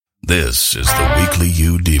This is the Weekly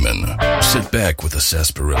You Demon. Sit back with a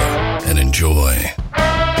sarsaparilla and enjoy.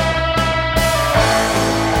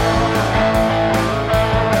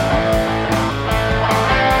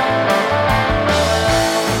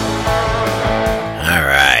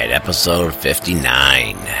 Alright, episode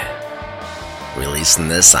 59. Releasing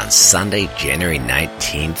this on Sunday, January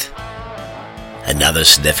 19th. Another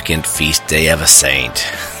significant feast day of a saint.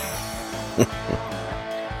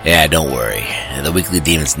 Yeah, don't worry. The Weekly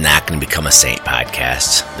Demon's not going to become a saint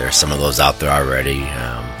podcast. There are some of those out there already.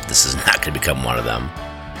 This is not going to become one of them.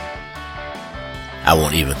 I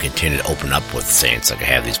won't even continue to open up with saints like I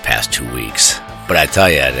have these past 2 weeks. But I tell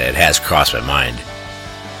you, it has crossed my mind.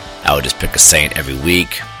 I would just pick a saint every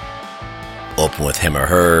week, open with him or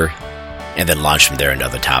her, and then launch from there into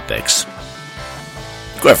other topics.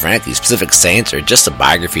 Quite frankly, specific saints or just a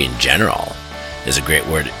biography in general is a great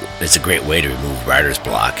way to remove writer's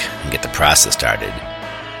block and get the process started.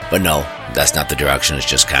 But no, that's not the direction. It's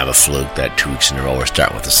just kind of a fluke that 2 weeks in a row we're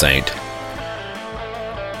starting with a saint.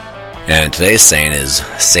 And today's saint is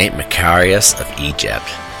Saint Macarius of Egypt.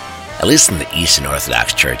 At least in the Eastern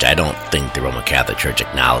Orthodox Church, I don't think the Roman Catholic Church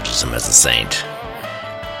acknowledges him as a saint.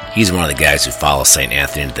 He's one of the guys who followed St.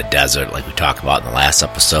 Anthony into the desert, like we talked about in the last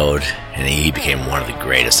episode, and he became one of the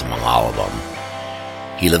greatest among all of them.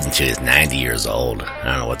 He lived until he was 90 years old. I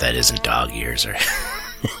don't know what that is in dog years or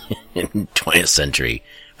in 20th century.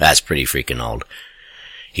 That's pretty freaking old.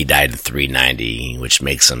 He died in 390, which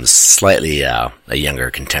makes him slightly a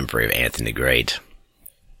younger contemporary of Anthony the Great.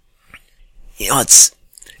 You know, it's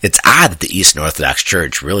odd that the Eastern Orthodox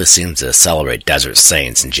Church really seems to celebrate desert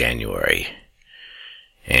saints in January.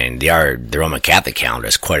 And the Roman Catholic calendar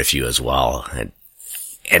has quite a few as well.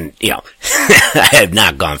 And you know, I have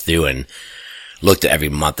not gone through and looked at every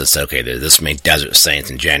month and said, okay, there's this many desert saints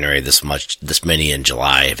in January, this many in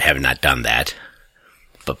July. I have not done that.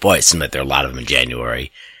 But boy, it seems like there are a lot of them in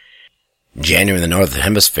January. January in the Northern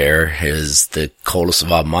Hemisphere is the coldest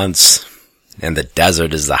of all months, and the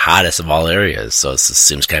desert is the hottest of all areas, so it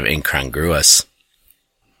seems kind of incongruous.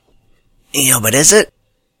 You know, but is it?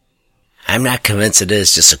 I'm not convinced it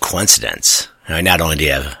is just a coincidence. I mean, not only do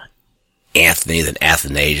you have Anthony, then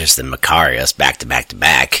Athanasius, then Macarius, back to back to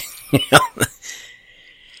back, you know,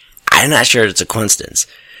 I'm not sure it's a coincidence,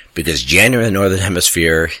 because January in the Northern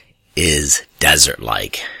Hemisphere is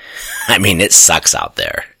desert-like. I mean, it sucks out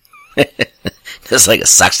there. Just like it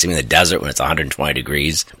sucks to be in the desert when it's 120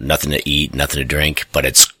 degrees, nothing to eat, nothing to drink, but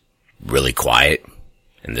it's really quiet,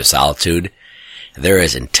 and there's solitude. There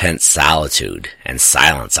is intense solitude and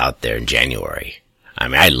silence out there in January. I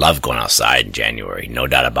mean, I love going outside in January, no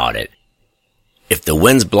doubt about it. If the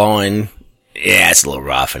wind's blowing, yeah, it's a little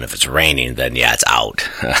rough, and if it's raining, then yeah, it's out.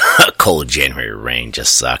 Cold January rain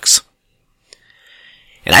just sucks.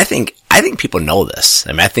 And I think people know this.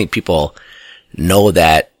 I mean, I think people know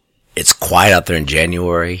that it's quiet out there in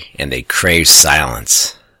January, and they crave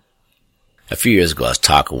silence. A few years ago, I was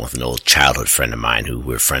talking with an old childhood friend of mine who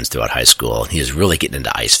we were friends throughout high school, and he was really getting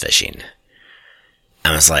into ice fishing.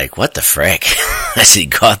 I was like, what the frick? I said, you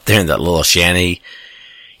go out there in that little shanty,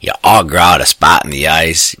 you auger out a spot in the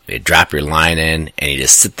ice, you drop your line in, and you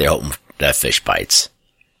just sit there hoping that fish bites.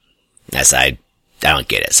 And I said, I don't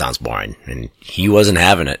get it. It sounds boring. And he wasn't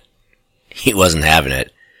having it. He wasn't having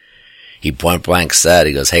it. He point blank said,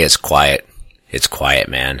 he goes, hey, it's quiet. It's quiet,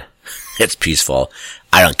 man. It's peaceful.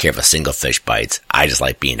 I don't care if a single fish bites. I just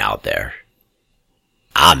like being out there.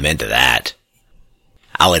 I'm into that.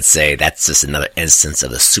 I would say that's just another instance of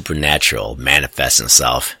the supernatural manifesting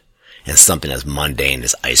itself in something as mundane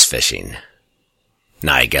as ice fishing.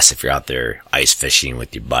 Now, I guess if you're out there ice fishing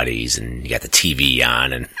with your buddies and you got the TV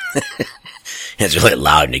on and it's really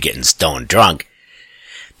loud and you're getting stone drunk,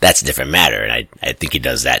 that's a different matter. And I think he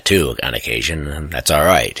does that too on occasion, and that's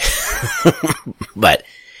alright. But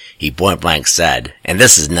he point blank said, and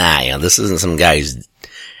this is not, you know, this isn't some guy who's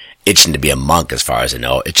itching to be a monk as far as I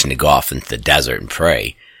know, itching to go off into the desert and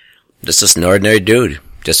pray. Just an ordinary dude,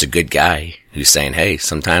 just a good guy who's saying, hey,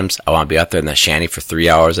 sometimes I want to be out there in the shanty for 3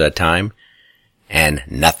 hours at a time and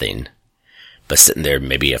nothing but sitting there,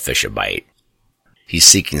 maybe a fish a bite. He's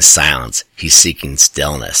seeking silence. He's seeking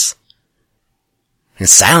stillness. And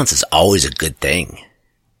silence is always a good thing.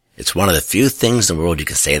 It's one of the few things in the world you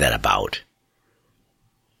can say that about.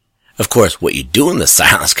 Of course, what you do in the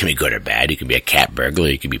silence can be good or bad. You can be a cat burglar,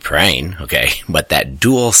 you can be praying, okay? But that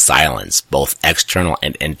dual silence, both external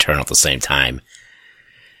and internal at the same time,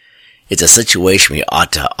 it's a situation we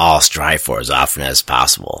ought to all strive for as often as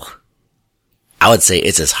possible. I would say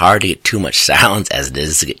it's as hard to get too much silence as it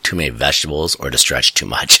is to get too many vegetables or to stretch too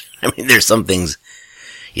much. I mean, there's some things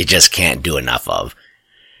you just can't do enough of.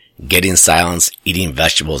 getting silence, eating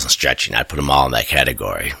vegetables, and stretching. I'd put them all in that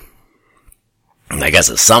category. And I guess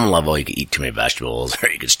at some level you could eat too many vegetables, or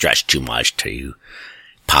you could stretch too much till you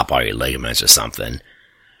pop all your ligaments or something.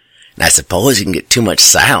 And I suppose you can get too much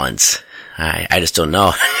silence. I just don't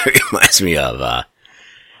know. It reminds me of,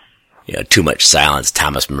 Too Much Silence,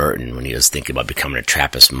 Thomas Merton, when he was thinking about becoming a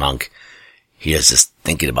Trappist monk. He was just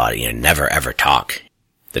thinking about it, never ever talk.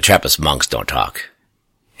 The Trappist monks don't talk.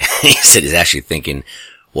 He said he's actually thinking,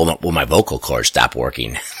 will my vocal cords stop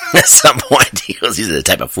working at some point? He goes, these are the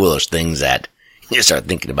type of foolish things that you start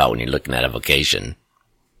thinking about when you're looking at a vocation.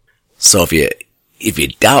 So if you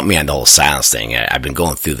doubt me on the whole silence thing, I've been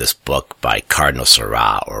going through this book by Cardinal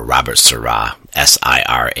Seurat, or Robert Seurat,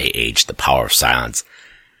 Sirah, The Power of Silence.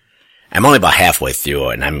 I'm only about halfway through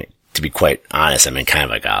it, and to be quite honest, I'm in kind of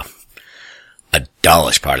like a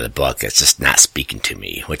dullish part of the book that's just not speaking to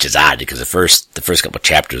me, which is odd because the first couple of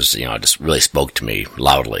chapters, just really spoke to me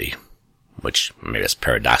loudly, which maybe is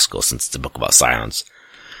paradoxical since it's a book about silence.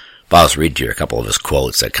 But I'll just read you a couple of his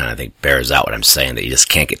quotes that kind of think bears out what I'm saying, that you just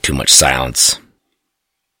can't get too much silence.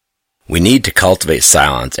 We need to cultivate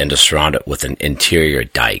silence and to surround it with an interior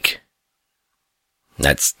dike.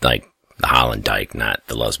 That's like the Holland Dyke, not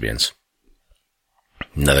the lesbians.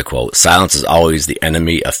 Another quote, silence is always the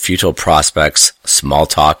enemy of futile prospects, small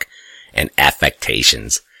talk, and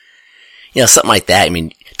affectations. Something like that.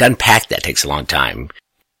 To unpack that takes a long time.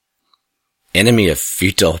 Enemy of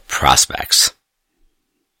futile prospects.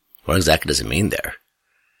 What exactly does it mean there?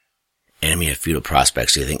 Enemy of futile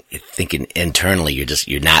prospects. You're thinking internally,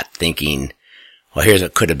 you're not thinking, well, here's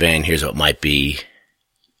what could have been, here's what might be.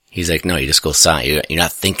 He's like, no, you just go silent. You're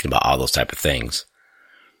not thinking about all those type of things.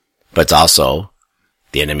 But it's also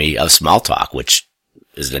the enemy of small talk, which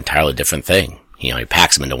is an entirely different thing. He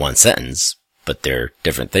packs them into one sentence, but they're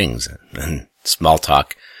different things. And small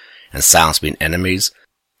talk and silence being enemies,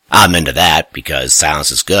 I'm into that because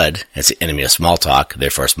silence is good. It's the enemy of small talk,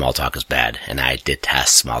 therefore small talk is bad. And I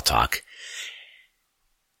detest small talk.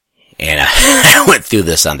 And I went through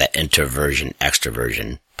this on that introversion,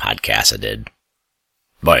 extroversion podcast I did.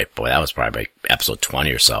 Boy, that was probably episode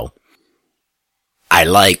 20 or so. I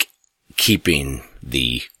like keeping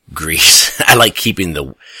the grease. I like keeping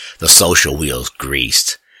the social wheels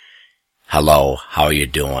greased. Hello, how are you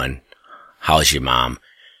doing? How's your mom?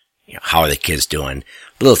 How are the kids doing?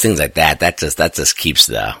 Little things like that. That just keeps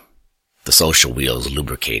the social wheels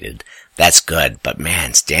lubricated. That's good. But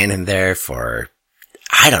man, standing there for,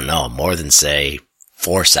 I don't know, more than say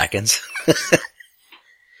 4 seconds.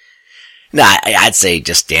 No, I'd say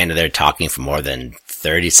just standing there talking for more than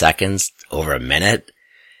 30 seconds, over a minute,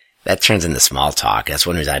 that turns into small talk. That's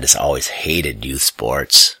one reason I just always hated youth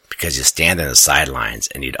sports, because you stand on the sidelines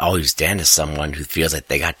and you'd always stand to someone who feels like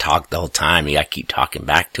they got talked the whole time. You got to keep talking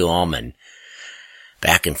back to them and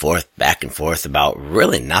back and forth about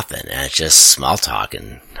really nothing. And it's just small talk,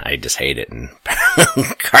 and I just hate it. And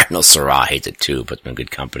Cardinal Seurat hates it too, but it's been good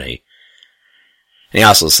company. And he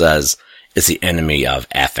also says, it's the enemy of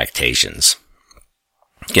affectations.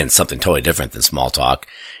 Again, something totally different than small talk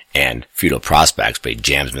and futile prospects, but he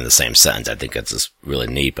jams them in the same sentence. I think that's just really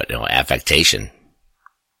neat, but affectation.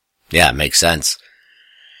 Yeah, it makes sense.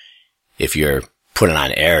 If you're putting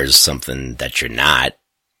on airs something that you're not,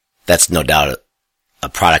 that's no doubt a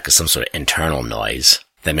product of some sort of internal noise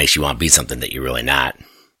that makes you want to be something that you're really not.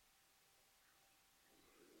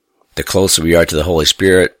 The closer we are to the Holy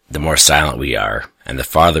Spirit, the more silent we are. And the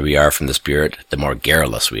farther we are from the Spirit, the more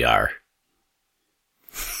garrulous we are.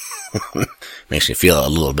 Makes me feel a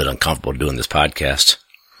little bit uncomfortable doing this podcast.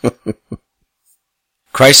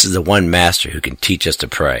 Christ is the one master who can teach us to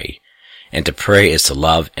pray. And to pray is to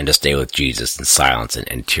love and to stay with Jesus in silence and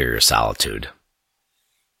interior solitude.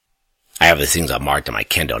 I have these things all marked on my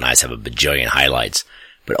Kindle, and I just have a bajillion highlights.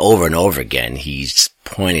 But over and over again, he's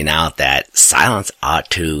pointing out that silence ought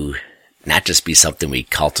to not just be something we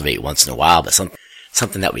cultivate once in a while, but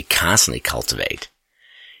something that we constantly cultivate.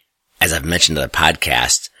 As I've mentioned in the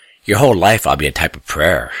podcast, your whole life ought to be a type of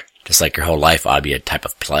prayer, just like your whole life ought to be a type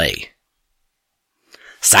of play.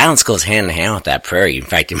 Silence goes hand in hand with that prayer. In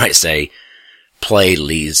fact, you might say, play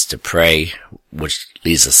leads to pray, which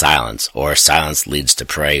leads to silence, or silence leads to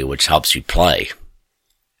pray, which helps you play.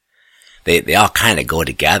 They all kind of go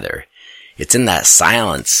together. It's in that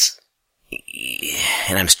silence,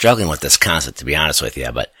 and I'm struggling with this concept, to be honest with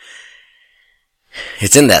you, but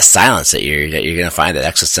it's in that silence that you're going to find that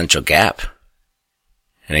existential gap.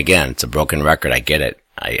 And again, it's a broken record. I get it.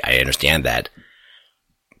 I understand that.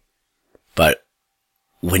 But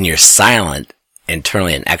when you're silent,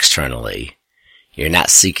 internally and externally, you're not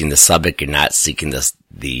seeking the subject. You're not seeking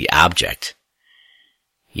the object.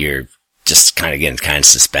 You're just kind of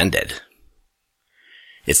suspended.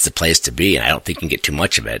 It's the place to be, and I don't think you can get too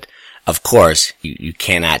much of it. Of course, you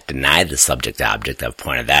cannot deny the subject object. I've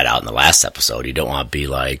pointed that out in the last episode. You don't want to be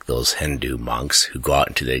like those Hindu monks who go out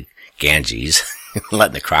into the Ganges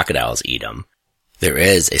letting the crocodiles eat them. There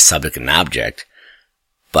is a subject and object,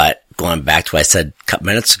 but going back to what I said a couple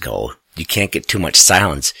minutes ago, you can't get too much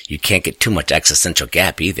silence. You can't get too much existential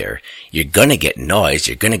gap either. You're gonna get noise,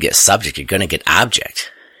 you're gonna get subject, you're gonna get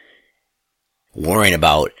object. Worrying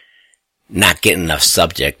about not getting enough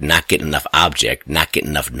subject, not getting enough object, not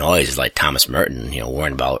getting enough noise is like Thomas Merton,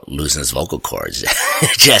 worrying about losing his vocal cords.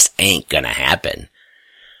 It just ain't gonna happen.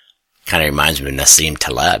 Kind of reminds me of Nassim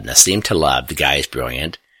Taleb. Nassim Taleb, the guy is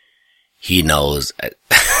brilliant. He knows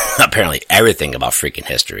apparently everything about freaking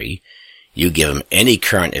history. You give him any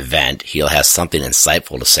current event, he'll have something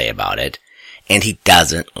insightful to say about it. And he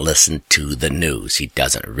doesn't listen to the news. He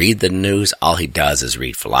doesn't read the news. All he does is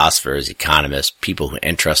read philosophers, economists, people who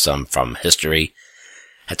interest him from history.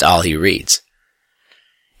 That's all he reads.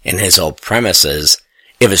 And his whole premise is,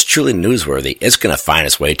 if it's truly newsworthy, it's going to find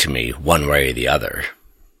its way to me one way or the other.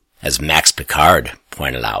 As Max Picard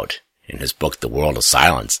pointed out in his book, The World of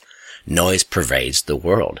Silence, noise pervades the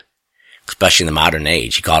world, especially in the modern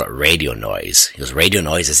age. He called it radio noise. He goes, radio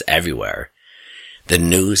noise is everywhere. The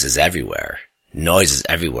news is everywhere. Noise is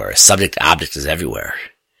everywhere. Subject object is everywhere.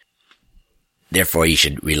 Therefore, you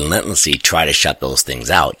should relentlessly try to shut those things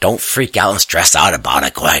out. Don't freak out and stress out about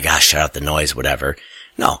it. Oh, I gotta shut out the noise, whatever.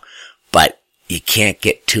 No. But you can't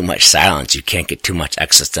get too much silence. You can't get too much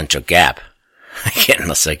existential gap. Again,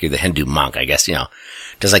 unless like you're the Hindu monk, I guess,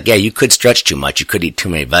 Just like, yeah, you could stretch too much. You could eat too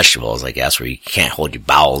many vegetables, I guess, where you can't hold your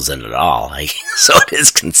bowels in at all. So it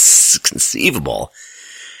is conceivable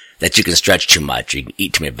that you can stretch too much, you can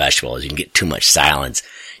eat too many vegetables, you can get too much silence,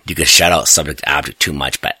 you can shut out subject object too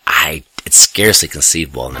much, but it's scarcely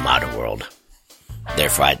conceivable in the modern world.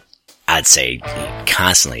 Therefore, I'd say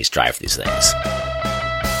constantly strive for these things.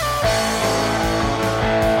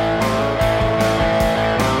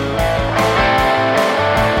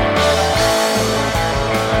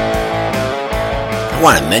 I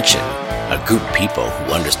want to mention a group of people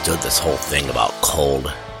who understood this whole thing about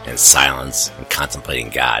cold and silence and contemplating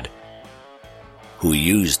God, who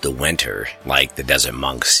used the winter like the desert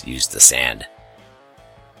monks used the sand.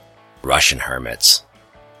 Russian hermits.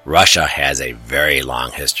 Russia has a very long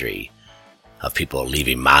history of people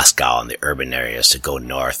leaving Moscow and the urban areas to go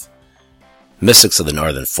north. Mystics of the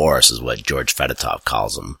Northern Forest is what George Fedotov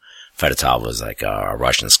calls them. Fedotov was like a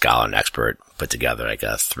Russian scholar and expert, put together like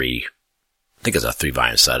a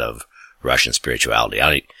 3-volume set of Russian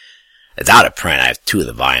spirituality. It's out of print. I have 2 of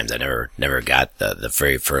the volumes. I never got the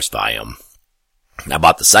very first volume. I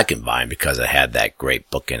bought the second volume because it had that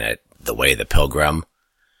great book in it, The Way of the Pilgrim,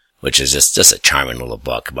 which is just a charming little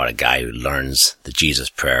book about a guy who learns the Jesus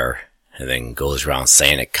prayer and then goes around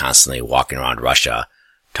saying it constantly, walking around Russia,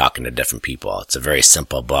 talking to different people. It's a very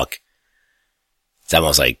simple book. It's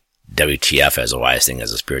almost like WTF as a wise thing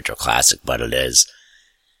as a spiritual classic, but it is.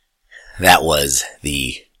 That was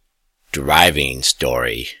the deriving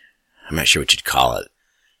story. I'm not sure what you'd call it,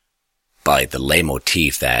 but like the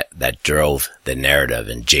leitmotif that drove the narrative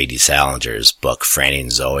in J.D. Salinger's book, Franny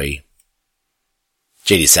and Zooey.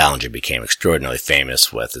 J.D. Salinger became extraordinarily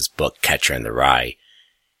famous with his book, Catcher in the Rye,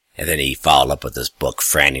 and then he followed up with this book,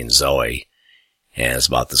 Franny and Zooey, and it's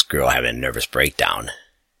about this girl having a nervous breakdown,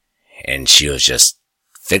 and she was just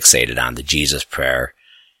fixated on the Jesus prayer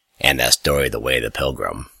and that story, The Way of the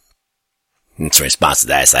Pilgrim. And so in response to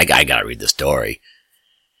that, I said, I gotta read the story.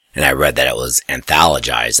 And I read that it was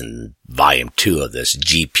anthologized in volume 2 of this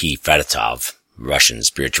G.P. Fedotov Russian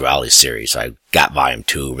spirituality series. So I got volume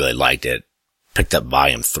 2, really liked it, picked up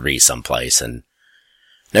volume 3 someplace, and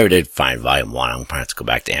never did find volume 1. I'm going to have to go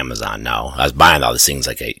back to Amazon now. I was buying all these things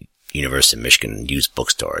like at University of Michigan used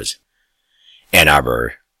bookstores. Ann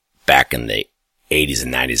Arbor, back in the 80s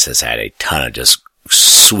and 90s, has had a ton of just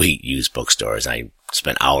sweet used bookstores. I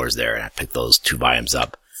spent hours there, and I picked those 2 volumes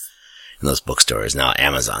up in those bookstores. Now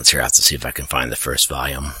Amazon's here. I have to see if I can find the first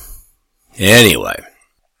volume. Anyway,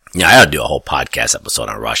 I ought to do a whole podcast episode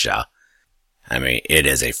on Russia. I mean, it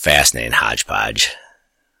is a fascinating hodgepodge.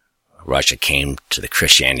 Russia came to the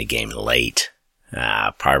Christianity game late,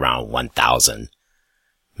 probably around 1000,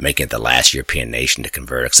 making it the last European nation to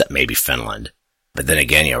convert, except maybe Finland. But then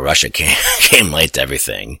again, Russia came late to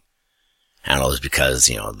everything. I don't know, it was because,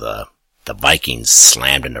 the Vikings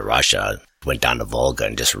slammed into Russia, went down the Volga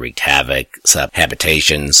and just wreaked havoc, set up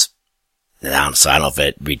habitations. So I don't know if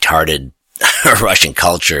it retarded Russian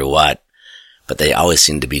culture or what, but they always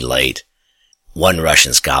seem to be late. One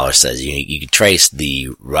Russian scholar says you can trace the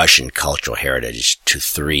Russian cultural heritage to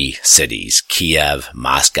 3 cities, Kiev,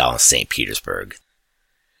 Moscow, and St. Petersburg.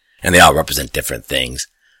 And they all represent different things.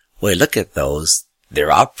 Well, look at those.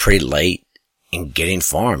 They're all pretty late in getting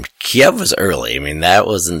formed. Kiev was early. I mean, that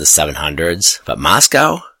was in the 700s. But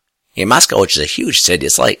Moscow? Yeah, Moscow, which is a huge city.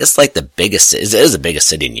 It's like the biggest city. It is the biggest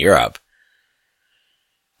city in Europe.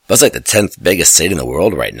 But it's like the 10th biggest city in the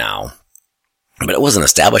world right now. But it wasn't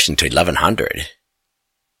established until 1100.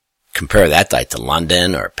 Compare that like to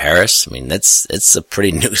London or Paris. I mean, it's a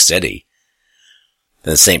pretty new city.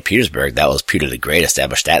 Then St. Petersburg, that was Peter the Great,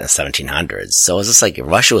 established that in the 1700s. So it's just like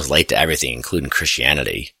Russia was late to everything, including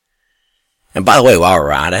Christianity. And by the way, while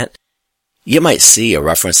we're on it, you might see a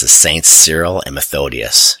reference to Saints Cyril and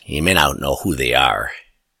Methodius. You may not know who they are.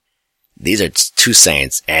 These are 2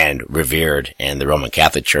 saints and revered in the Roman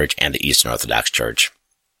Catholic Church and the Eastern Orthodox Church.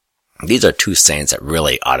 These are 2 saints that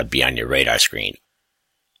really ought to be on your radar screen.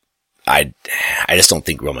 I just don't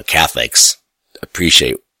think Roman Catholics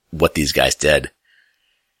appreciate what these guys did.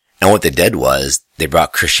 And what they did was they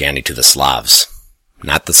brought Christianity to the Slavs.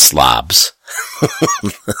 Not the Slavs.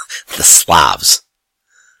 The Slavs.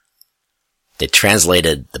 They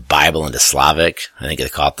translated the Bible into Slavic. I think they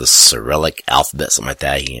call it the Cyrillic alphabet, something like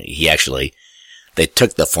that. They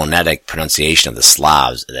took the phonetic pronunciation of the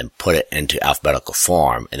Slavs and then put it into alphabetical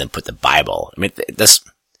form and then put the Bible. I mean,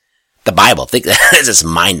 the Bible, think that is just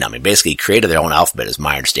mind-numbing. Basically, created their own alphabet, is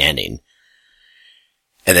my understanding.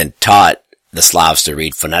 And then taught the Slavs to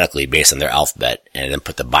read phonetically based on their alphabet and then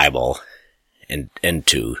put the Bible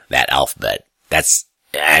into that alphabet.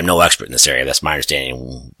 I'm no expert in this area. That's my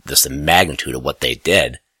understanding, just the magnitude of what they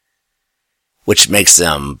did, which makes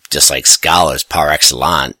them just like scholars par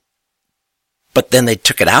excellence. But then they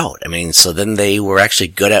took it out. I mean, so then they were actually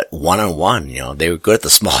good at one-on-one. They were good at the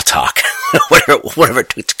small talk, whatever it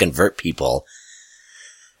took to convert people.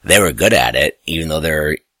 They were good at it, even though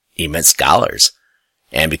they're immense scholars.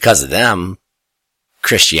 And because of them,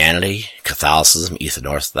 Christianity, Catholicism, Eastern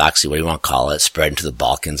Orthodoxy, what you want to call it, spread into the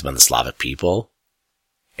Balkans among the Slavic people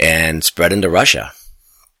and spread into Russia.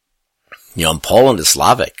 And Poland is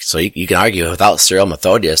Slavic. So you can argue without Cyril and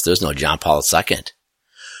Methodius, there's no John Paul II.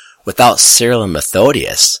 Without Cyril and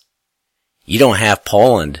Methodius, you don't have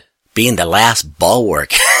Poland being the last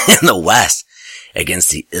bulwark in the West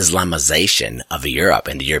against the Islamization of Europe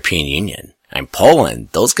and the European Union. And Poland,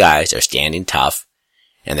 those guys are standing tough.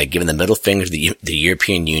 And they're giving the middle finger to the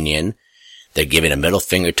European Union. They're giving a middle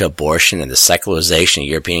finger to abortion and the secularization of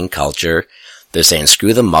European culture. They're saying,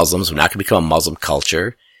 screw the Muslims. We're not going to become a Muslim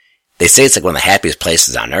culture. They say it's like one of the happiest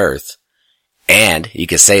places on earth. And you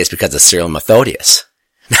can say it's because of Cyril and Methodius.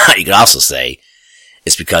 Now, you could also say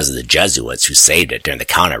it's because of the Jesuits who saved it during the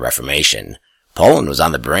Counter-Reformation. Poland was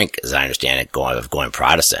on the brink, as I understand it, of going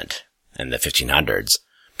Protestant in the 1500s.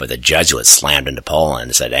 But the Jesuits slammed into Poland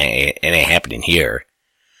and said, it ain't happening here.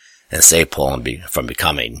 And saved Poland from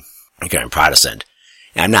becoming Protestant.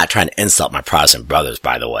 And I'm not trying to insult my Protestant brothers,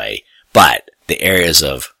 by the way, but the areas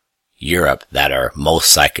of Europe that are most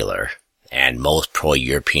secular and most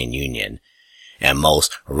pro-European Union and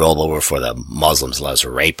most roll over for the Muslims let us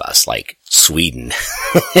rape us, like Sweden,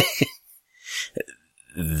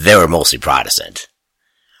 they were mostly Protestant.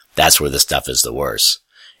 That's where this stuff is the worst.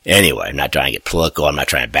 Anyway, I'm not trying to get political. I'm not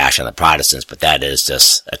trying to bash on the Protestants, but that is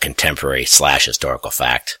just a contemporary / historical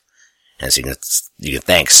fact. And so you can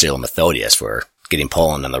thank Cyril and Methodius for getting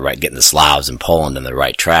the Slavs in Poland on the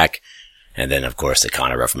right track. And then, of course, the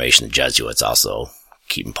Counter-Reformation, the Jesuits also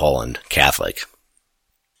keeping Poland Catholic.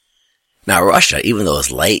 Now, Russia, even though it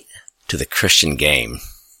was late to the Christian game,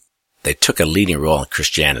 they took a leading role in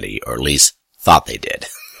Christianity, or at least thought they did.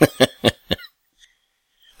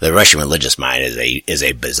 The Russian religious mind is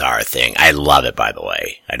a bizarre thing. I love it, by the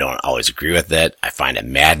way. I don't always agree with it. I find it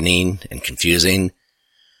maddening and confusing.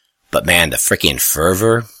 But man, the freaking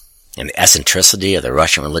fervor and the eccentricity of the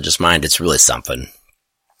Russian religious mind, it's really something.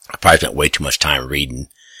 I probably spent way too much time reading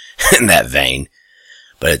in that vein.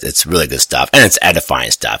 But it's really good stuff. And it's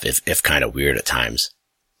edifying stuff, if kind of weird at times.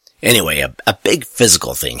 Anyway, a big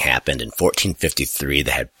physical thing happened in 1453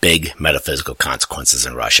 that had big metaphysical consequences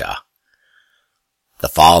in Russia. The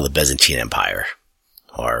fall of the Byzantine Empire,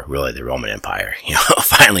 or really the Roman Empire,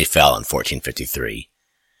 finally fell in 1453.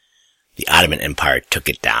 The Ottoman Empire took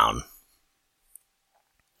it down,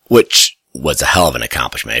 which was a hell of an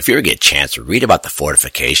accomplishment. If you ever get a chance to read about the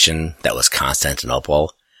fortification that was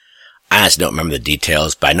Constantinople, I honestly don't remember the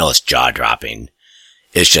details, but I know it's jaw-dropping.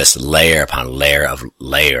 It's just layer upon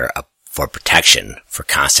layer for protection for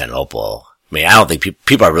Constantinople. I mean, I don't think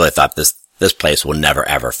people really thought this place will never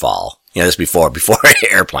ever fall. This before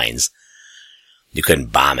airplanes. You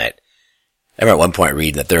couldn't bomb it. I remember at one point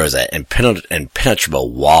reading that there was an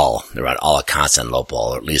impenetrable wall around all of Constantinople,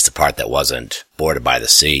 or at least the part that wasn't bordered by the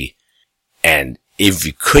sea. And if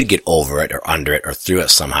you could get over it or under it or through it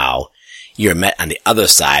somehow, you're met on the other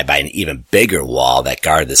side by an even bigger wall that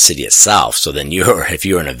guarded the city itself. So then if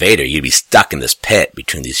you were an invader, you'd be stuck in this pit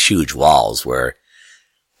between these huge walls where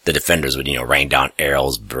the defenders would, rain down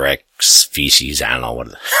arrows, bricks, feces. I don't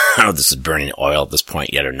know if this is burning oil at this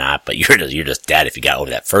point yet or not, but you're just dead if you got over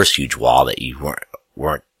that first huge wall that you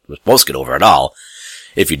weren't supposed to get over at all.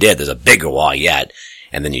 If you did, there's a bigger wall yet,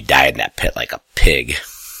 and then you died in that pit like a pig.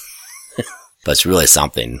 But it's really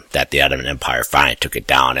something that the Ottoman Empire finally took it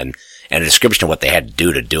down, and a description of what they had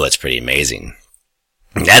to do it's pretty amazing.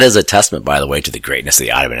 And that is a testament, by the way, to the greatness of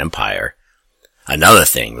the Ottoman Empire. Another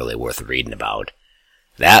thing really worth reading about.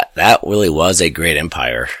 That really was a great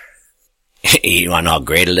empire. You want to know how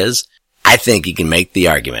great it is? I think you can make the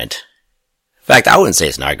argument. In fact, I wouldn't say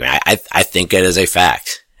it's an argument. I think it is a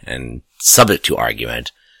fact, and subject to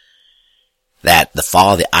argument, that the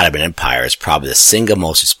fall of the Ottoman Empire is probably the single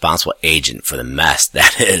most responsible agent for the mess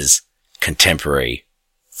that is contemporary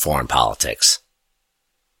foreign politics.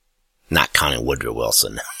 Not counting Woodrow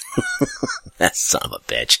Wilson. That son of a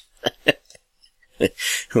bitch.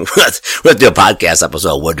 We'll do a podcast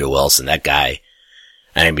episode of Woodrow Wilson. That guy,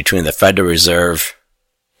 between the Federal Reserve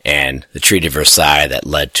and the Treaty of Versailles that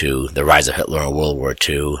led to the rise of Hitler in World War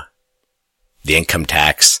II, the income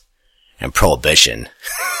tax, and prohibition.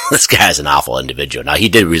 This guy's an awful individual. Now, he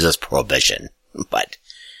did resist prohibition, but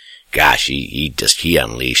gosh, he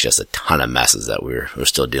unleashed just a ton of messes that we're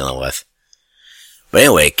still dealing with. But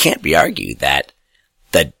anyway, it can't be argued that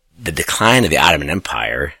the decline of the Ottoman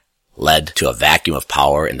Empire led to a vacuum of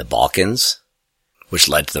power in the Balkans, which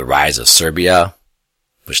led to the rise of Serbia,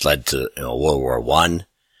 which led to World War I,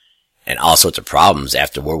 and all sorts of problems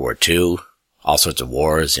after World War II, all sorts of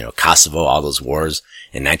wars, Kosovo, all those wars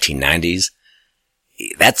in 1990s.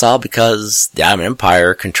 That's all because the Ottoman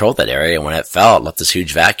Empire controlled that area, and when it fell, it left this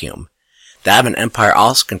huge vacuum. The Ottoman Empire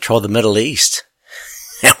also controlled the Middle East,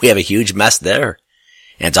 and we have a huge mess there.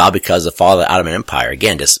 And it's all because of the fall of the Ottoman Empire.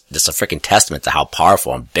 Again, just a freaking testament to how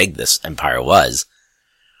powerful and big this empire was.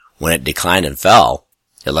 When it declined and fell,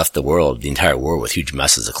 it left the entire world with huge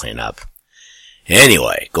messes to clean up.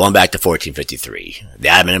 Anyway, going back to 1453, the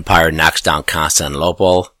Ottoman Empire knocks down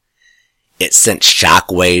Constantinople. It sent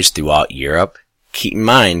shockwaves throughout Europe. Keep in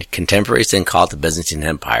mind, contemporaries didn't call it the Byzantine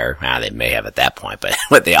Empire. They may have at that point,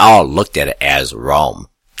 but they all looked at it as Rome.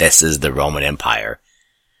 This is the Roman Empire.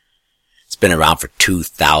 It's been around for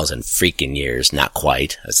 2,000 freaking years. Not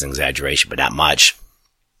quite. That's an exaggeration, but not much.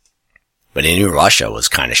 But even Russia was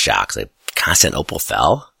kind of shocked. Like, Constantinople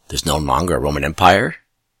fell? There's no longer a Roman Empire?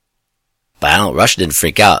 But Russia didn't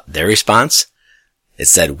freak out. Their response? It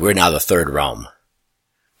said, we're now the third Rome.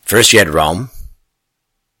 First you had Rome.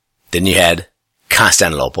 Then you had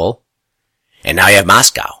Constantinople. And now you have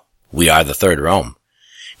Moscow. We are the third Rome.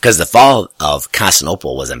 Because the fall of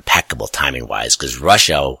Constantinople was impeccable timing-wise, because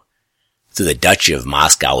Russia, through the Duchy of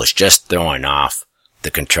Moscow, was just throwing off the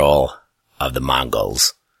control of the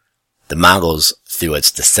Mongols. The Mongols, through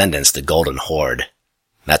its descendants, the Golden Horde.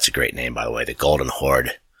 That's a great name, by the way, the Golden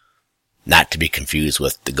Horde. Not to be confused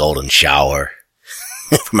with the Golden Shower.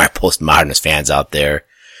 For my postmodernist fans out there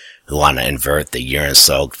who want to invert the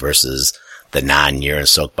urine-soaked versus the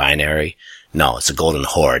non-urine-soaked binary. No, it's a Golden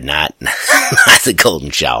Horde, not the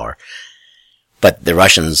Golden Shower. But the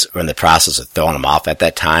Russians were in the process of throwing them off at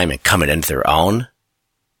that time and coming into their own.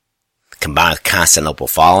 Combined with Constantinople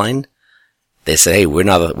falling, they said, hey, we're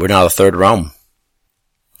now the third Rome.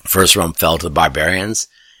 First Rome fell to the barbarians,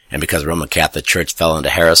 and because the Roman Catholic Church fell into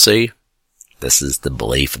heresy, this is the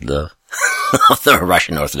belief of the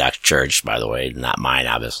Russian Orthodox Church, by the way, not mine,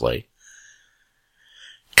 obviously.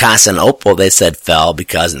 Constantinople, they said, fell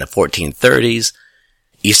because in the 1430s,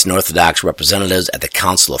 Eastern Orthodox representatives at the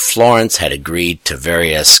Council of Florence had agreed to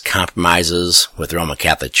various compromises with the Roman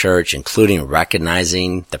Catholic Church, including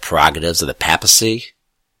recognizing the prerogatives of the papacy.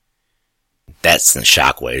 That sent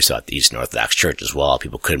shockwaves throughout the Eastern Orthodox Church as well.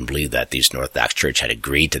 People couldn't believe that the Eastern Orthodox Church had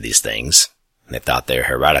agreed to these things. They thought they were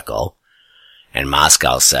heretical. And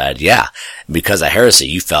Moscow said, yeah, because of heresy,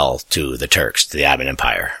 you fell to the Turks, to the Ottoman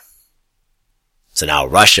Empire. So now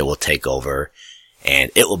Russia will take over,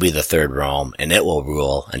 and it will be the third Rome, and it will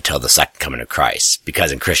rule until the second coming of Christ.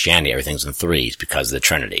 Because in Christianity, everything's in threes because of the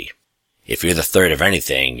Trinity. If you're the third of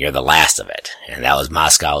anything, you're the last of it. And that was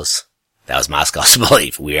Moscow's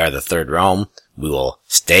belief. We are the third Rome. We will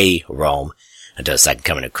stay Rome until the second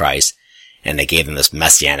coming of Christ. And they gave them this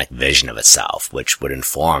messianic vision of itself, which would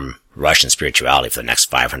inform Russian spirituality for the next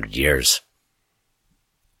 500 years.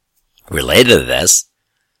 Related to this,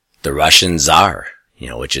 the Russian Tsar,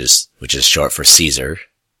 which is short for Caesar,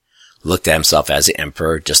 looked at himself as the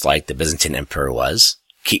emperor, just like the Byzantine emperor was.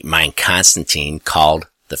 Keep in mind, Constantine called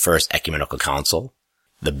the First Ecumenical Council.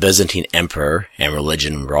 The Byzantine emperor and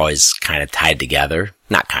religion were always kind of tied together.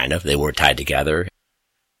 Not kind of, they were tied together.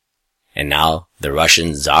 And now the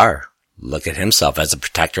Russian Tsar looked at himself as the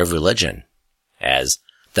protector of religion, as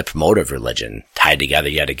the promoter of religion, tied together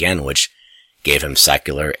yet again, which gave him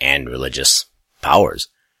secular and religious powers,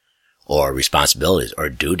 or responsibilities, or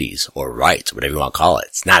duties, or rights, whatever you want to call it.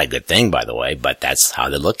 It's not a good thing, by the way, but that's how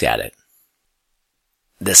they looked at it.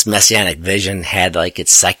 This messianic vision had like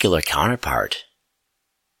its secular counterpart.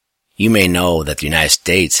 You may know that the United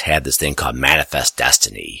States had this thing called Manifest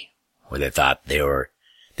Destiny, where they thought the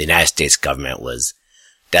United States government was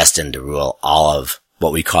destined to rule all of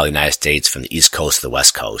what we call the United States from the East Coast to the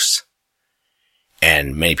West Coast.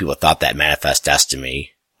 And many people thought that Manifest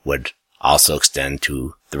Destiny would also extend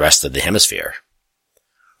to the rest of the hemisphere.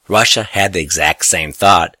 Russia had the exact same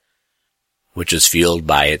thought, which was fueled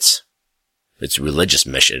by its religious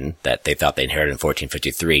mission that they thought they inherited in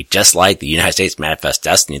 1453. Just like the United States Manifest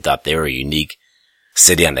Destiny thought they were a unique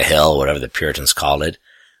city on the hill, whatever the Puritans called it.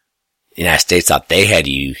 The United States thought they had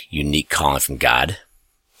a unique calling from God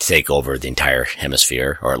to take over the entire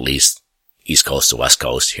hemisphere, or at least East Coast to West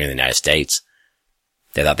Coast here in the United States.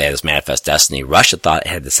 They thought they had this Manifest Destiny. Russia thought it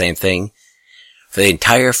had the same thing for the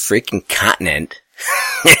entire freaking continent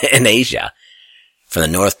in Asia. From the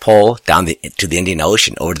North Pole down to the Indian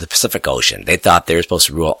Ocean, over to the Pacific Ocean. They thought they were supposed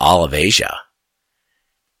to rule all of Asia.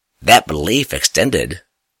 That belief extended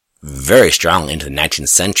very strongly into the 19th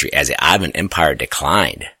century as the Ottoman Empire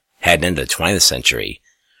declined. Heading into the 20th century,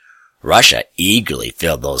 Russia eagerly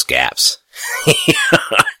filled those gaps.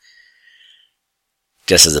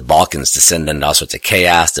 Just as the Balkans descended into all sorts of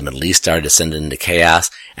chaos, the Middle East started descending into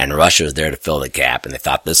chaos, and Russia was there to fill the gap, and they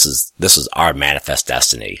thought this is our manifest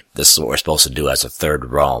destiny. This is what we're supposed to do as a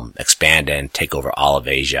third Rome, expand and take over all of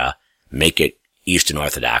Asia, make it Eastern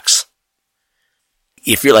Orthodox.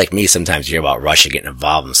 If you're like me, sometimes you hear about Russia getting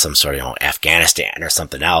involved in some sort of, Afghanistan or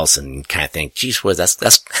something else, and you kind of think, geez whiz,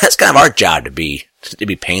 that's kind of our job to be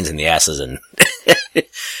pains in the asses and,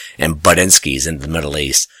 and Budinsky's in the Middle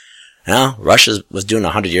East. No, Russia was doing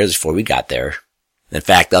 100 years before we got there. In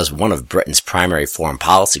fact, that was one of Britain's primary foreign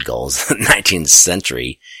policy goals in the 19th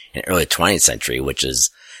century and early 20th century, which is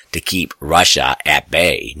to keep Russia at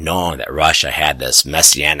bay, knowing that Russia had this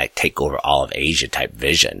messianic take over all of Asia type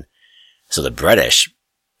vision. So the British,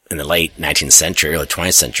 in the late 19th century, early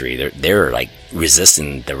 20th century, they were like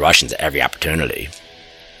resisting the Russians at every opportunity.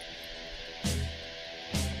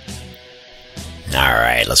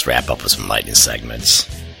 Alright, let's wrap up with some lightning segments.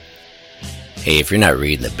 Hey, if you're not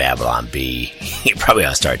reading the Babylon Bee, you probably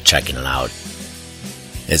ought to start checking it out.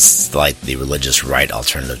 It's like the religious right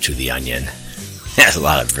alternative to The Onion. There's a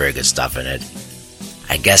lot of very good stuff in it.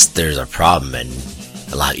 I guess there's a problem in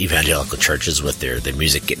a lot of evangelical churches with their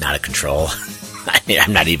music getting out of control.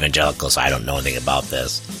 I'm not evangelical, so I don't know anything about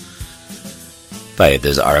this. But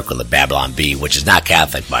there's an article in the Babylon Bee, which is not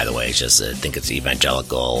Catholic, by the way. It's just, I think it's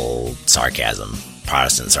evangelical sarcasm.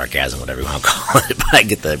 Protestant sarcasm, whatever you want to call it, but I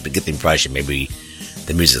get the impression maybe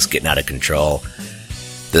the music's getting out of control.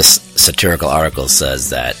 This satirical article says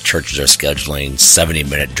that churches are scheduling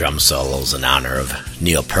 70-minute drum solos in honor of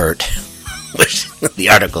Neil Peart, which the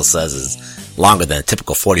article says is longer than a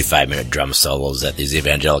typical 45-minute drum solos that these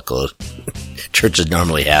evangelical churches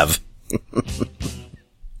normally have.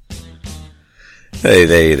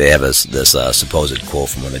 They have this supposed quote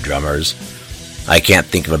from one of the drummers. I can't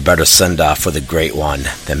think of a better send-off for the great one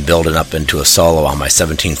than building up into a solo on my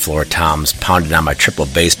 17th floor toms, pounding on my triple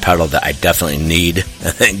bass pedal that I definitely need,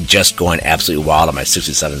 and then just going absolutely wild on my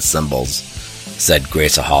 67 cymbals, said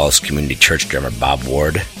Grace of Hollis Community Church drummer Bob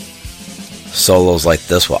Ward. Solos like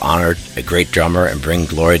this will honor a great drummer and bring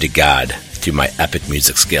glory to God through my epic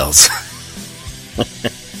music skills.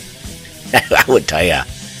 I would tell you,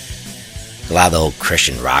 a lot of the old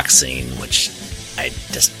Christian rock scene, which I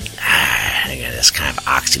just, again, it's kind of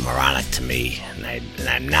oxymoronic to me, and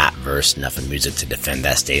I'm not versed enough in music to defend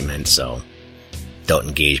that statement, so don't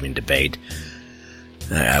engage me in debate.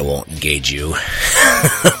 I won't engage you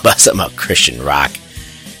about something about Christian rock,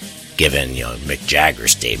 given, Mick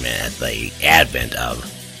Jagger's statement at the advent of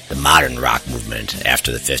the modern rock movement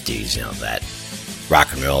after the 50s, that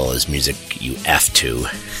rock and roll is music you F to.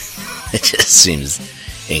 It just seems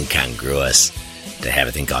incongruous to have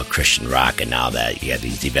a thing called Christian rock, and now that you have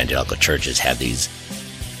these evangelical churches have these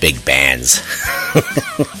big bands,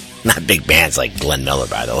 not big bands like Glenn Miller,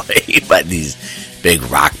 by the way, but these big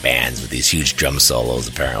rock bands with these huge drum solos,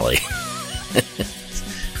 apparently.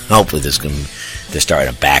 hopefully they're starting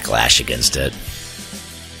a backlash against it.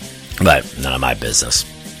 But none of my business.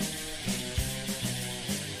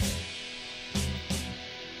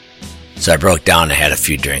 So I broke down and had a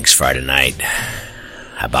few drinks Friday night,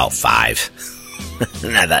 about 5.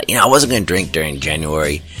 And I thought, I wasn't going to drink during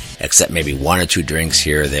January, except maybe 1 or 2 drinks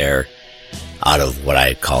here or there out of what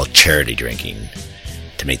I call charity drinking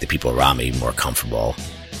to make the people around me more comfortable.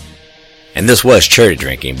 And this was charity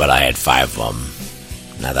drinking, but I had 5 of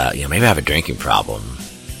them. And I thought, maybe I have a drinking problem.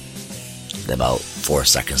 And about 4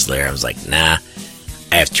 seconds later, I was like, nah,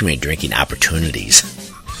 I have too many drinking opportunities.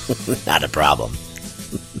 Not a problem.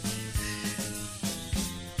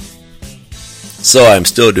 So I'm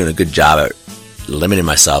still doing a good job at limiting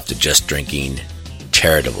myself to just drinking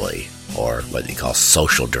charitably, or what they call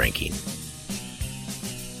social drinking.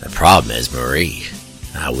 The problem is Marie.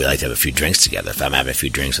 We like to have a few drinks together. If I'm having a few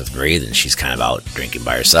drinks with Marie, then she's kind of out drinking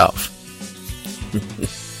by herself.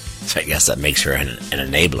 So I guess that makes her an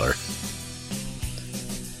enabler.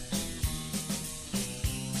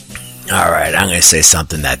 Alright, I'm going to say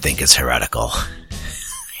something that I think is heretical.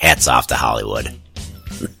 Hats off to Hollywood.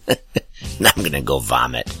 Now I'm going to go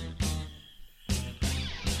vomit.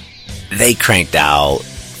 They cranked out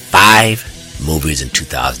 5 movies in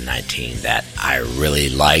 2019 that I really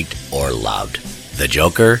liked or loved. The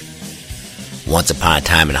Joker, Once Upon a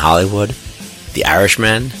Time in Hollywood, The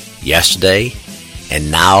Irishman, Yesterday, and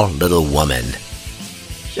now Little Woman.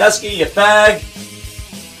 Chesky, you fag!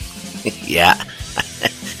 Yeah.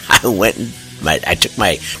 I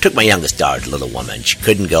took my youngest daughter to Little Woman. She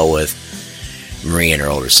couldn't go with Marie and her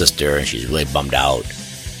older sister, and she's really bummed out.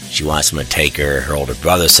 She wants someone to take her. Her older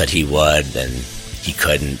brother said he would, then he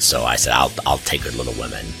couldn't, so I said I'll take her to Little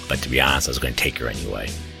Women. But to be honest, I was going to take her anyway.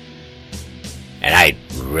 And I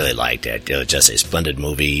really liked it. It was just a splendid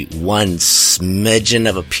movie. One smidgen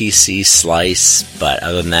of a PC slice, but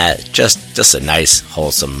other than that, just a nice,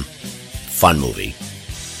 wholesome, fun movie.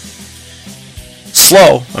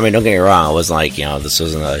 Slow. I mean, don't get me wrong. It wasn't like, this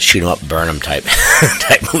wasn't a shoot 'em up, burn 'em type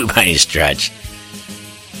movie by any stretch.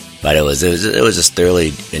 But it was just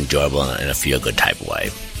thoroughly enjoyable in a feel-good type of way.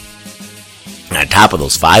 And on top of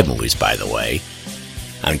those 5 movies, by the way,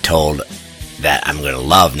 I'm told that I'm going to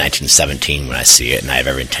love 1917 when I see it, and I have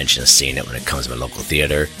every intention of seeing it when it comes to my local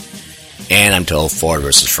theater. And I'm told Ford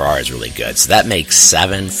vs. Ferrari is really good. So that makes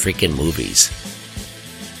 7 freaking movies.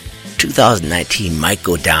 2019 might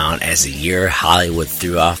go down as the year Hollywood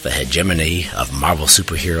threw off the hegemony of Marvel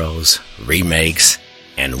superheroes, remakes,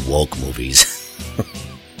 and woke movies.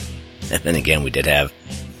 And then again, we did have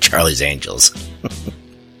Charlie's Angels.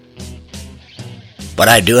 But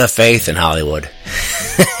I do have faith in Hollywood.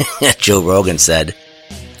 Joe Rogan said,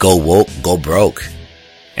 go woke, go broke.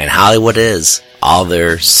 And Hollywood is. All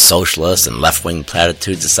their socialist and left-wing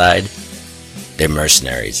platitudes aside, they're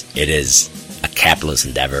mercenaries. It is a capitalist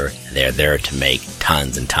endeavor. They're there to make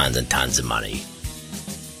tons and tons and tons of money.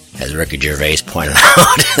 As Ricky Gervais pointed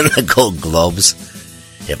out in the Gold Globes,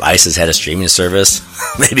 if ISIS had a streaming service,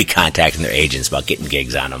 they'd be contacting their agents about getting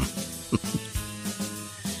gigs on them.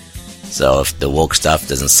 So if the woke stuff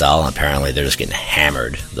doesn't sell, apparently they're just getting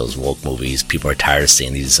hammered. Those woke movies, people are tired of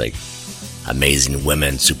seeing these like amazing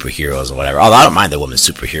women superheroes or whatever. Although I don't mind the women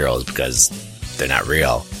superheroes because they're not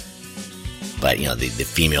real. But, the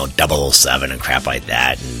female 007 and crap like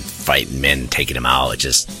that, and fighting men, taking them out, it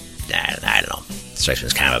just, I don't know. It strikes me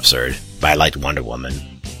as kind of absurd. But I liked Wonder Woman.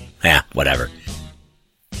 Yeah, whatever.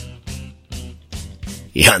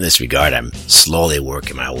 In this regard, I'm slowly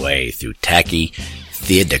working my way through Taki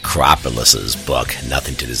Theodoropoulos' book,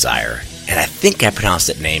 Nothing to Desire. And I think I pronounced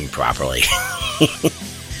that name properly.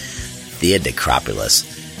 Theodoropoulos.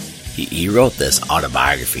 He wrote this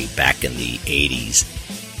autobiography back in the 80s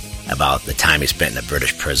about the time he spent in a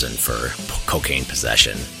British prison for cocaine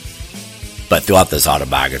possession. But throughout this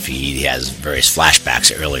autobiography, he has various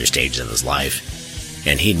flashbacks at earlier stages of his life.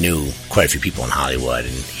 And he knew quite a few people in Hollywood.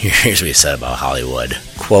 And here's what he said about Hollywood.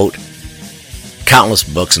 Quote, countless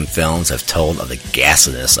books and films have told of the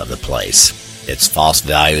ghastliness of the place, its false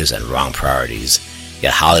values and wrong priorities,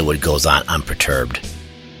 yet Hollywood goes on unperturbed.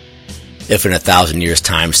 If in 1,000 years'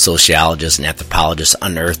 time sociologists and anthropologists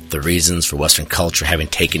unearthed the reasons for Western culture having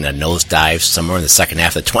taken a nosedive somewhere in the second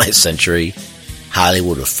half of the 20th century,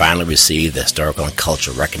 Hollywood will finally receive the historical and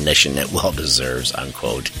cultural recognition it well deserves,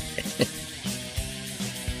 unquote.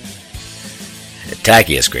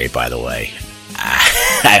 Taki is great, by the way.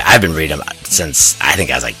 I've been reading him since I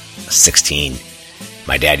think I was like 16.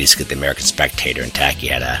 My dad used to get the American Spectator, and Taki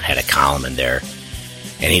had a column in there,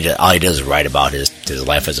 and all he does is write about his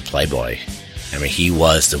life as a playboy. I mean, he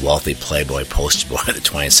was the wealthy playboy poster boy of the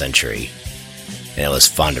 20th century. And it was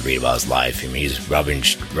fun to read about his life. I mean, he's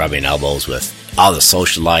rubbing elbows with all the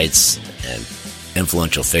socialites and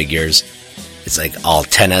influential figures. It's like all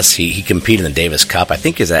tennis. He competed in the Davis Cup. I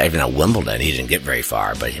think he's even at Wimbledon. He didn't get very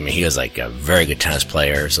far, but I mean, he was like a very good tennis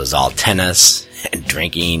player. So it was all tennis and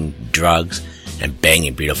drinking, drugs, and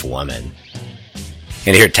banging beautiful women.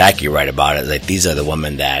 And hear Tacky write about it. Like, these are the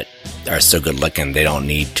women that are so good looking, they don't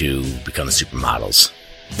need to become supermodels.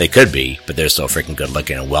 They could be, but they're so freaking good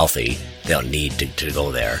looking and wealthy, they don't need to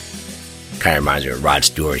go there. Kind of reminds me of Rod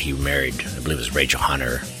Stewart. He married, I believe it was Rachel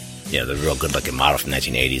Hunter, you know, the real good looking model from the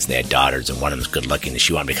 1980s. And they had daughters, and one of them was good looking, and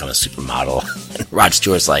she wanted to become a supermodel. And Rod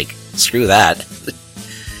Stewart's like, screw that.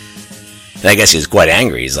 And I guess he was quite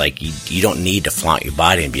angry. He's like, you don't need to flaunt your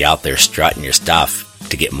body and be out there strutting your stuff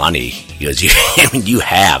to get money. He goes, you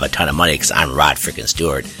have a ton of money because I'm Rod freaking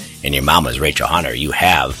Stewart, and your mama's Rachel Hunter. You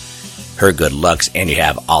have her good looks, and you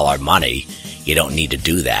have all our money. You don't need to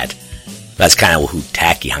do that. That's kind of who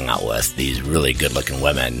Tacky hung out with, these really good-looking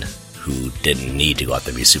women who didn't need to go out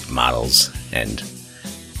there and be supermodels, and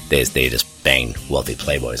they just banged wealthy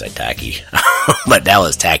playboys like Tacky. But that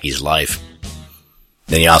was Tacky's life.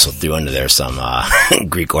 Then he also threw into there some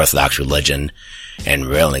Greek Orthodox religion and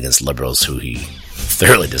railing against liberals who he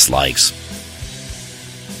thoroughly dislikes.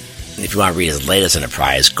 If you want to read his latest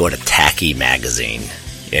enterprise, go to Tacky Magazine.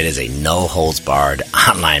 It is a no-holds-barred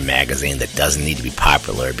online magazine that doesn't need to be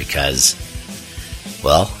popular because,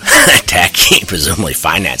 well, Tacky presumably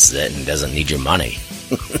finances it and doesn't need your money.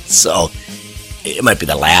 So, it might be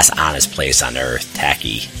the last honest place on earth,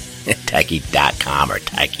 Tacky. Tacky.com or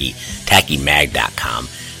tackymag.com.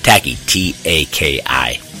 Tacky,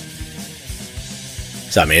 T-A-K-I.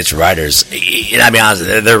 So, I mean, it's writers. I'll be honest,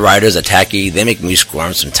 they're writers at Tacky. They make me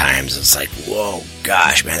squirm sometimes. It's like, whoa,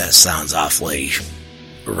 gosh, man, that sounds awfully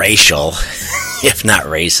racial, if not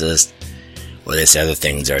racist. Or they say other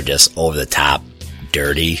things that are just over the top,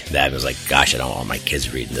 dirty. That was like, gosh, I don't want my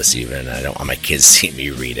kids reading this even. I don't want my kids seeing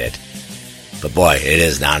me read it. But boy, it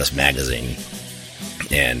is an honest magazine.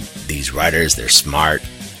 And these writers, they're smart,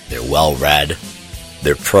 they're well read,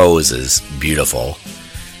 their prose is beautiful,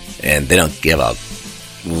 and they don't give a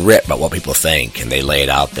rip about what people think, and they lay it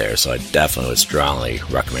out there. So I definitely would strongly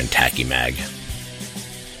recommend Tacky Mag.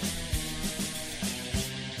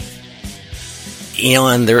 You know,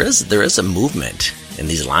 and there is a movement in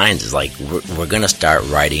these lines. Is like we're going to start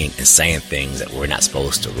writing and saying things that we're not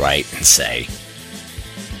supposed to write and say.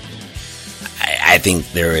 I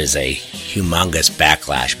think there is a humongous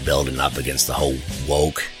backlash building up against the whole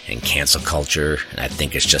woke and cancel culture, and I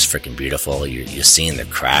think it's just freaking beautiful. You're seeing the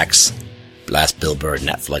cracks. Last Bill Burr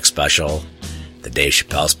Netflix special, the Dave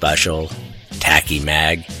Chappelle special, Tacky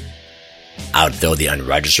Mag, out there the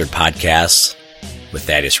Unregistered podcasts with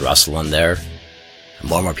Thaddeus Russell in there.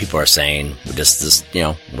 More and more people are saying, we're going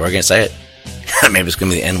to say it. Maybe it's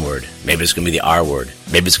going to be the N-word. Maybe it's going to be the R-word.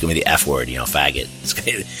 Maybe it's going to be the F-word, faggot.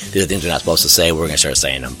 These are things we're not supposed to say. We're going to start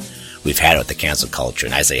saying them. We've had it with the cancel culture,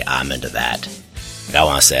 and I say I'm into that. Like, I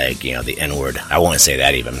want to say, the N-word. I won't say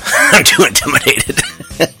that even. I'm too intimidated.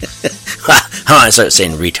 I want to start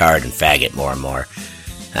saying retard and faggot more and more.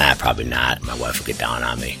 Probably not. My wife will get down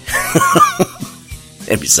on me.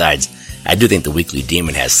 And besides, I do think the Weekly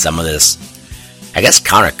Demon has some of this, I guess,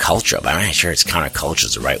 counterculture, but I'm not sure it's counterculture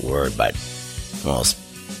is the right word, but almost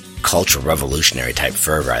cultural revolutionary type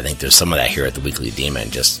fervor. I think there's some of that here at the Weekly Demon,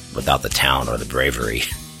 just without the talent or the bravery.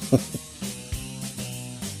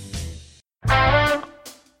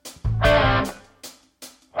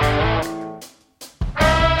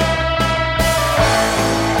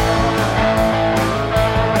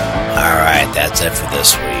 That's it for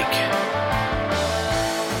this week.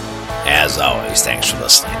 As always, thanks for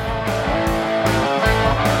listening.